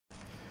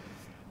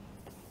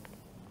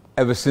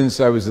Ever since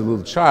I was a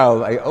little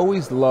child, I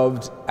always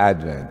loved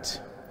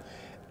Advent.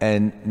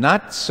 And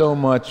not so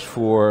much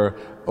for,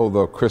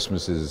 although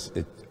Christmas is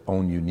its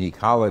own unique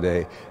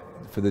holiday,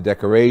 for the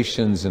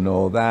decorations and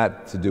all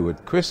that to do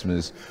with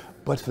Christmas,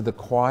 but for the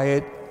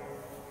quiet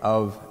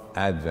of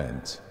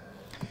Advent.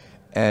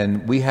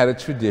 And we had a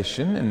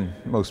tradition, and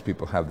most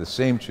people have the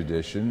same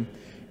tradition,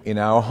 in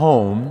our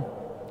home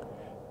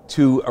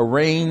to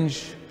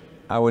arrange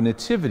our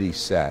nativity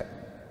set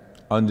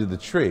under the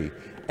tree.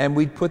 And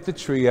we'd put the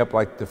tree up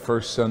like the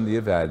first Sunday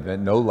of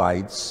Advent, no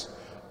lights,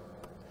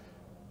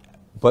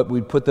 but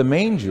we'd put the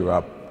manger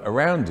up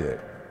around it.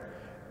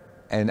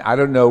 And I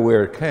don't know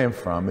where it came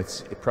from.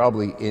 It's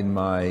probably in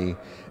my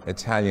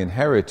Italian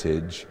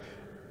heritage.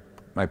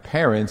 My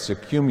parents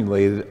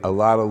accumulated a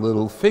lot of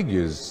little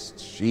figures,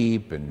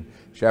 sheep and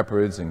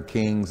shepherds and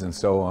kings and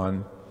so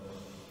on.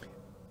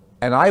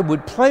 And I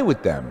would play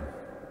with them.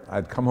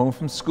 I'd come home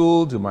from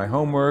school, do my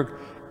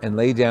homework, and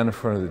lay down in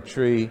front of the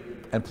tree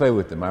and play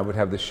with them. I would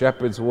have the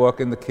shepherds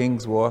walk and the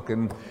kings walk,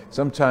 and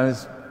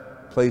sometimes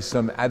play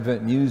some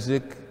Advent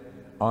music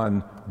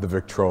on the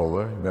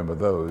Victrola, remember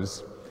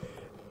those.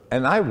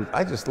 And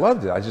I just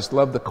loved it. I just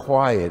loved the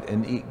quiet.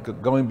 And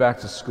going back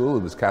to school,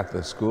 it was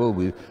Catholic school,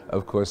 we,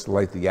 of course,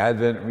 light the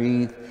Advent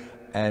wreath,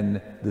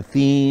 and the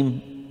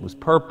theme was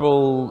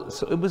purple.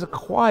 So it was a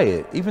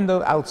quiet, even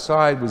though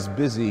outside was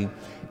busy,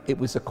 it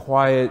was a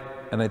quiet,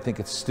 and I think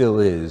it still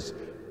is,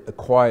 a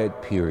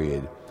quiet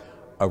period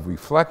of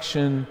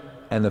reflection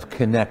and of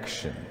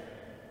connection.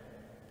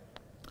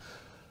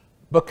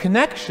 But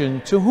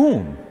connection to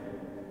whom?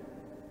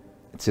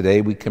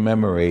 Today we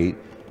commemorate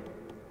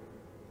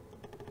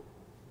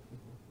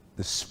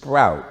the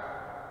sprout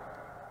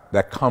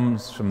that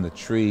comes from the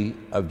tree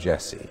of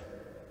Jesse.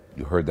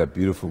 You heard that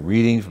beautiful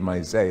reading from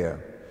Isaiah.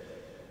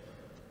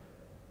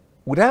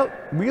 Without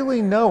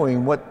really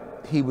knowing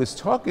what he was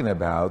talking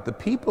about, the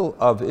people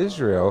of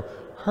Israel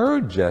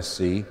heard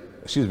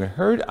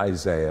heard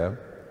Isaiah,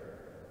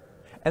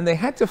 and they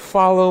had to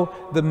follow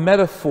the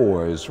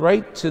metaphors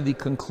right to the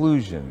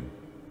conclusion.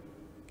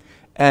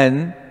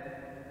 And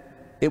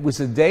it was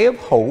a day of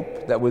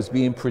hope that was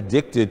being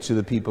predicted to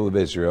the people of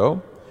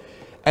Israel.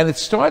 And it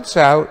starts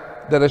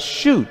out that a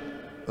shoot,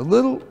 a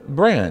little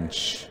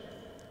branch,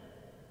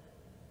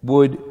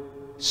 would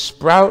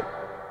sprout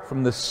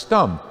from the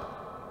stump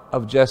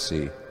of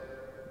Jesse.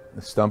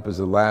 The stump is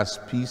the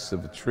last piece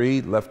of a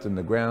tree left in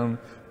the ground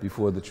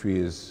before the tree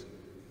is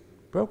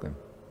broken,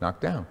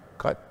 knocked down,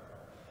 cut.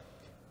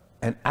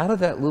 And out of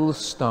that little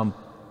stump,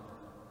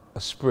 a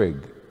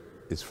sprig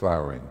is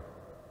flowering.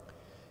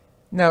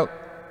 Now,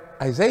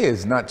 Isaiah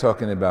is not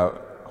talking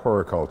about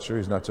horticulture.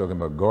 He's not talking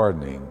about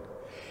gardening.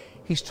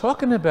 He's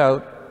talking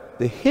about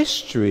the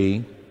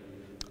history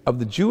of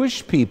the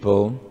Jewish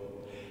people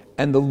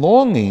and the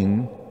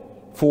longing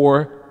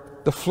for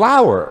the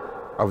flower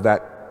of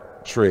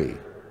that tree.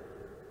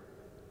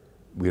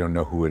 We don't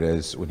know who it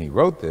is when he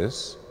wrote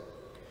this,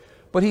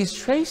 but he's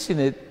tracing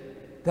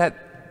it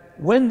that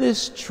when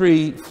this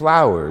tree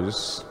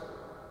flowers,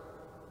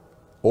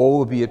 all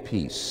will be at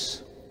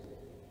peace.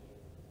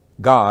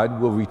 God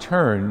will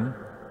return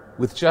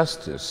with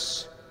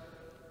justice.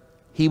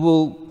 He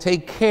will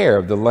take care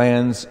of the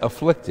lands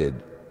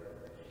afflicted.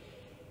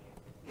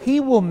 He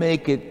will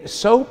make it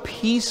so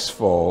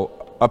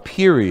peaceful a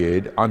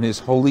period on his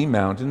holy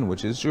mountain,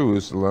 which is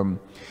Jerusalem,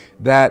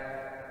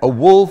 that a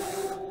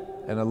wolf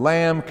and a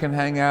lamb can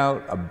hang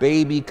out, a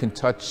baby can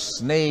touch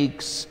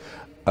snakes,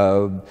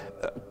 a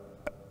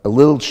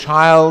little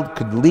child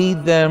could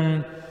lead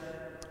them,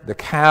 the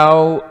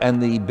cow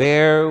and the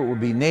bear would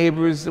be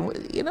neighbors.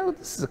 You know,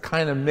 this is a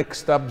kind of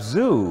mixed up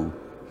zoo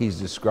he's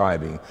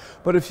describing.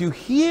 But if you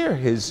hear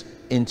his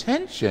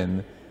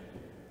intention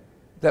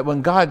that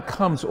when God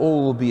comes,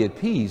 all will be at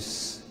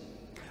peace,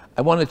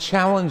 I want to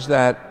challenge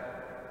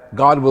that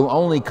God will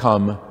only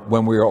come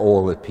when we are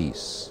all at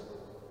peace.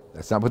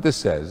 That's not what this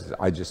says.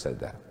 I just said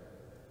that.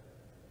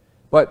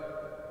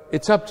 But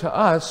it's up to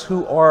us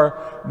who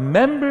are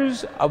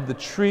members of the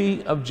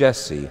tree of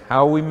Jesse.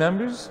 How are we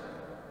members?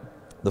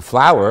 The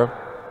flower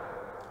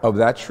of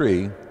that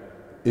tree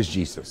is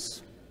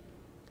Jesus.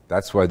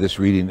 That's why this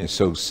reading is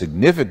so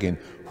significant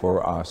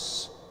for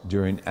us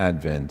during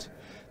Advent.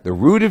 The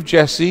root of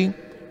Jesse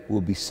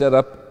will be set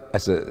up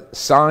as a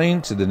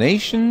sign to the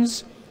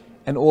nations,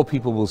 and all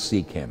people will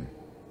seek him.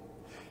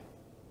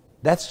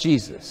 That's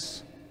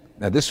Jesus.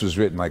 Now, this was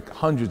written like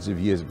hundreds of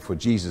years before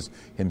Jesus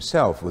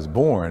himself was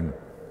born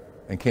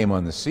and came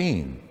on the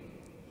scene.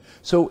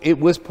 So it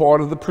was part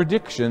of the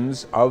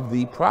predictions of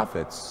the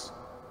prophets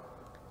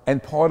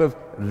and part of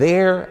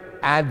their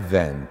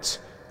Advent,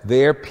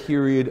 their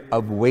period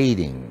of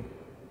waiting.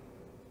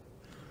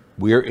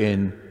 We're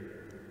in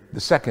the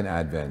second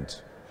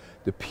Advent,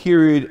 the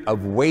period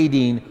of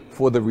waiting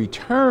for the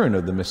return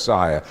of the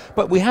Messiah.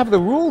 But we have the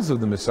rules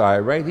of the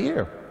Messiah right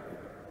here.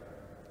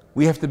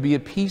 We have to be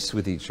at peace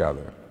with each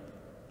other.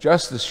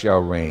 Justice shall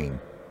reign.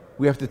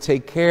 We have to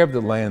take care of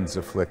the lands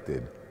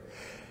afflicted.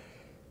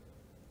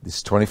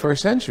 This 21st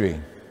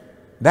century,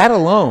 that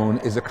alone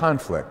is a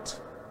conflict,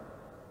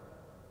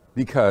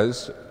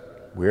 because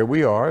where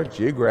we are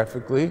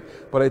geographically,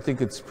 but I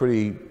think it's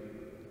pretty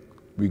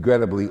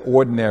regrettably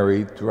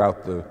ordinary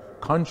throughout the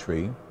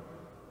country.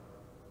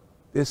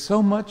 There's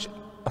so much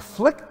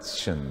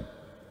affliction.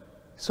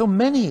 So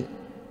many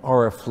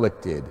are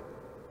afflicted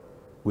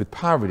with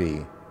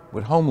poverty,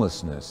 with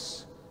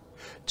homelessness,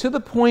 to the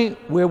point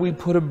where we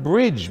put a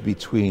bridge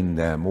between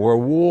them or a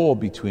wall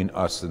between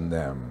us and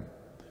them.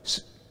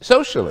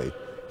 Socially,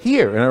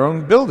 here in our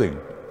own building,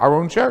 our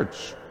own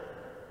church.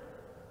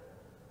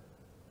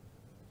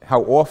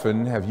 How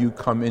often have you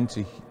come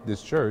into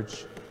this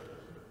church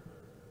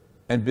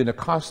and been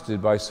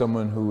accosted by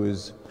someone who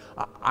is,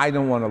 I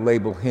don't want to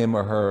label him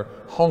or her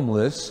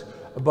homeless,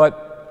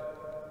 but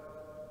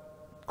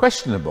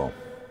questionable.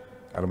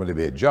 I don't want to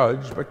be a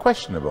judge, but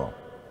questionable.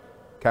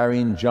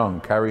 Carrying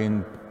junk,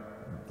 carrying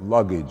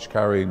luggage,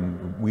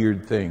 carrying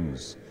weird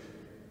things.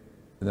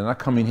 And they're not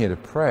coming here to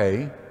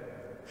pray.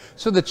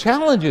 So the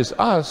challenge is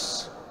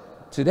us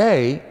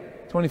today,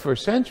 21st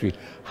century,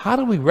 how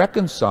do we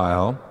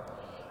reconcile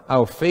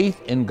our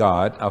faith in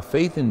God, our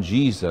faith in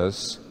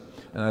Jesus,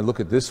 and I look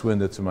at this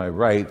window to my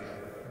right,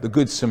 the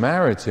Good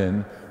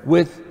Samaritan,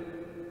 with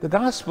the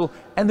gospel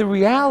and the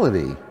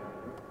reality.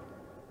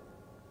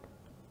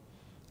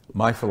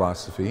 My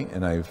philosophy,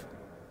 and I've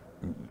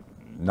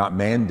not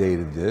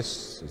mandated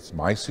this, it's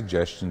my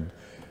suggestion,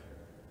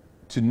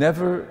 to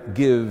never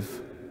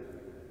give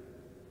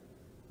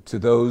to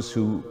those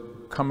who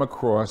come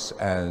across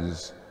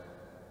as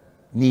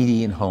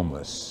needy and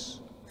homeless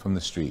from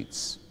the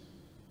streets.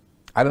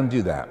 I don't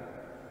do that.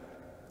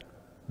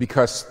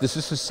 Because this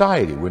is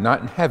society. We're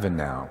not in heaven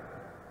now.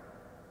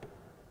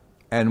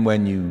 And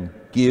when you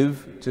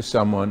give to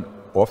someone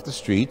off the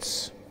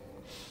streets,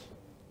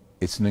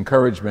 it's an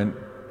encouragement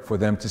for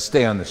them to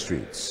stay on the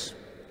streets.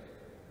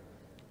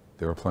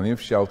 There are plenty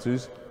of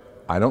shelters.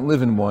 I don't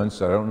live in one,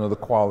 so I don't know the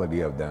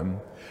quality of them.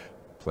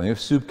 Plenty of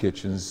soup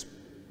kitchens,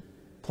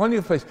 plenty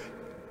of places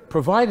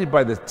provided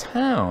by the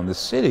town, the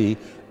city,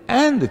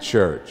 and the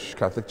church,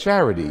 Catholic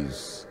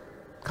Charities,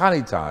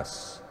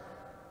 Caritas.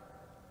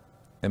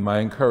 And my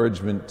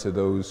encouragement to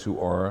those who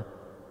are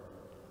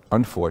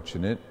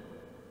unfortunate,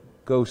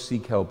 go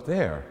seek help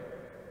there.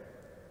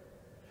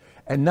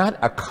 And not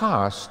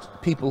accost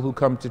people who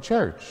come to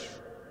church.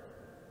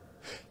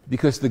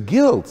 Because the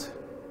guilt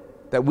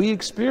that we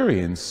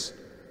experience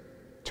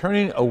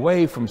turning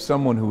away from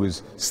someone who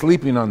is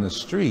sleeping on the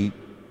street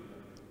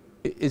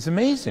is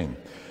amazing.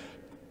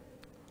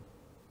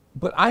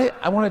 But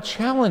I want to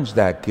challenge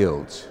that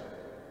guilt.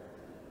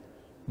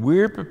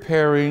 We're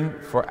preparing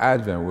for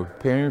Advent. We're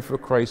preparing for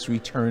Christ's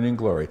return in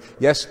glory.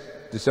 Yes,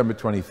 December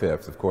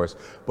 25th, of course,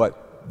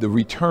 but the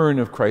return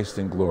of Christ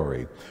in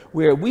glory,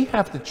 where we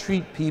have to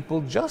treat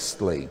people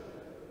justly.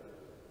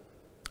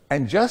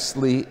 And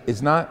justly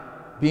is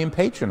not being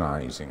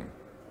patronizing.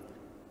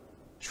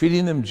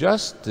 Treating them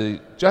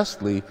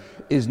justly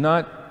is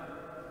not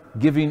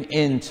giving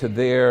in to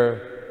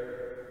their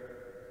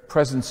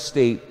present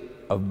state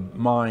of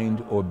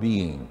mind or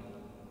being.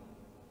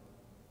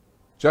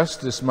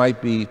 Justice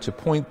might be to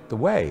point the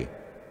way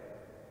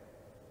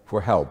for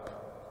help.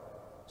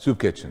 Soup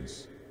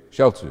kitchens,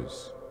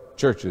 shelters,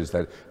 churches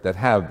that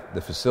have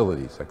the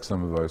facilities, like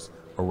some of us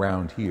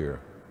around here.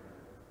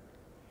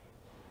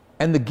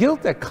 And the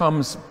guilt that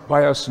comes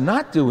by us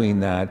not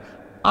doing that,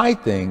 I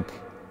think,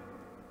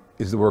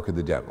 is the work of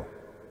the devil.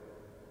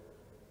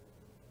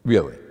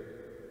 Really.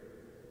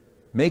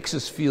 Makes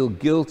us feel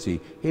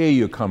guilty. Here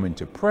you're coming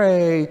to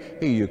pray,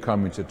 here you're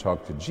coming to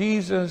talk to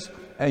Jesus,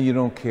 and you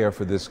don't care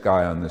for this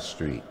guy on the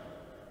street.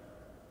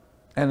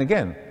 And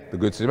again, the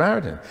Good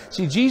Samaritan.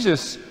 See,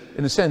 Jesus,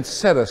 in a sense,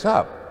 set us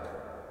up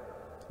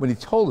when he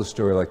told a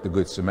story like the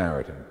Good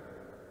Samaritan.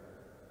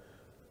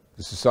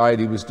 The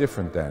society was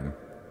different then.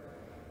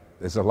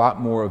 There's a lot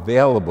more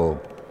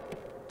available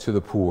to the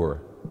poor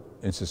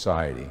in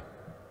society.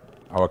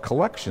 Our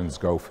collections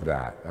go for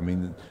that. I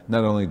mean,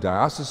 not only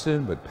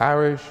diocesan, but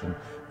parish,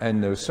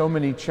 and there's so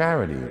many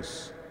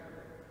charities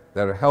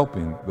that are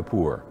helping the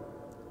poor.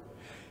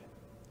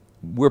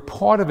 We're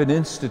part of an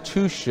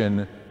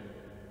institution,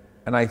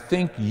 and I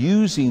think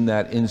using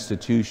that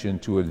institution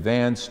to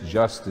advance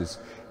justice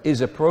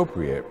is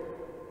appropriate.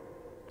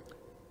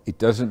 It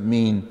doesn't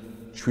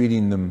mean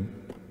treating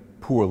them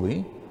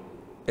poorly.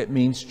 It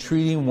means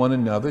treating one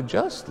another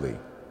justly.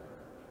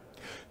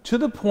 To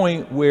the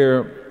point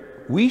where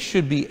we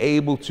should be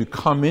able to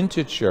come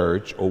into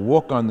church or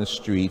walk on the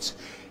streets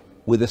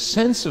with a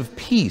sense of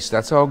peace.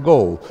 That's our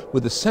goal,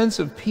 with a sense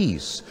of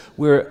peace,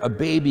 where a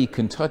baby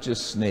can touch a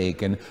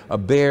snake and a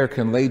bear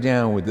can lay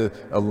down with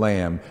a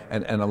lamb,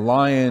 and a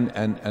lion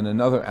and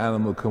another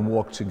animal can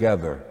walk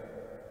together.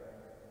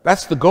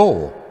 That's the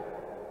goal,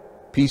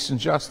 peace and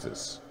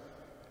justice.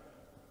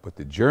 But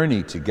the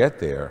journey to get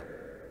there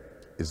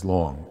is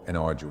long and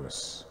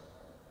arduous.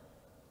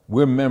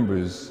 We're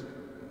members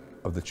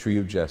of the tree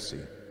of Jesse.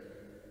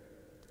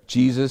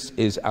 Jesus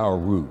is our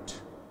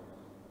root.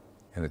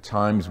 And at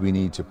times we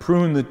need to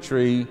prune the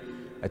tree,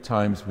 at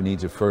times we need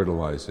to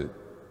fertilize it,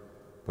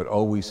 but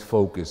always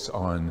focus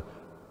on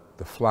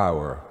the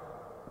flower,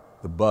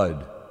 the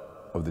bud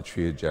of the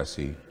tree of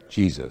Jesse,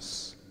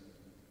 Jesus.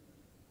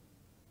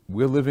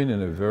 We're living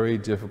in a very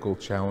difficult,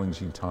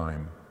 challenging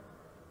time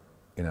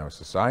in our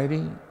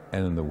society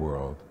and in the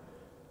world.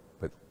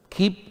 But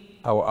keep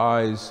our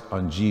eyes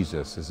on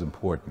Jesus is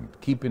important.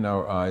 Keeping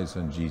our eyes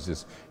on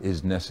Jesus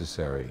is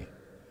necessary.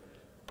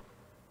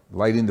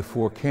 Lighting the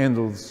 4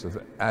 candles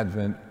of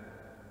Advent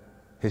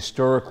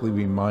historically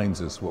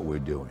reminds us what we're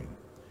doing.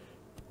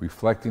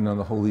 Reflecting on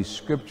the Holy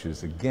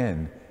Scriptures,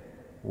 again,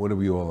 what are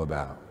we all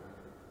about?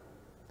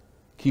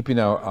 Keeping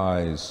our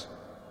eyes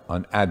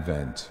on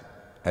Advent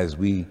as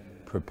we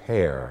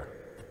prepare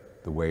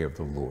the way of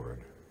the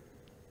Lord.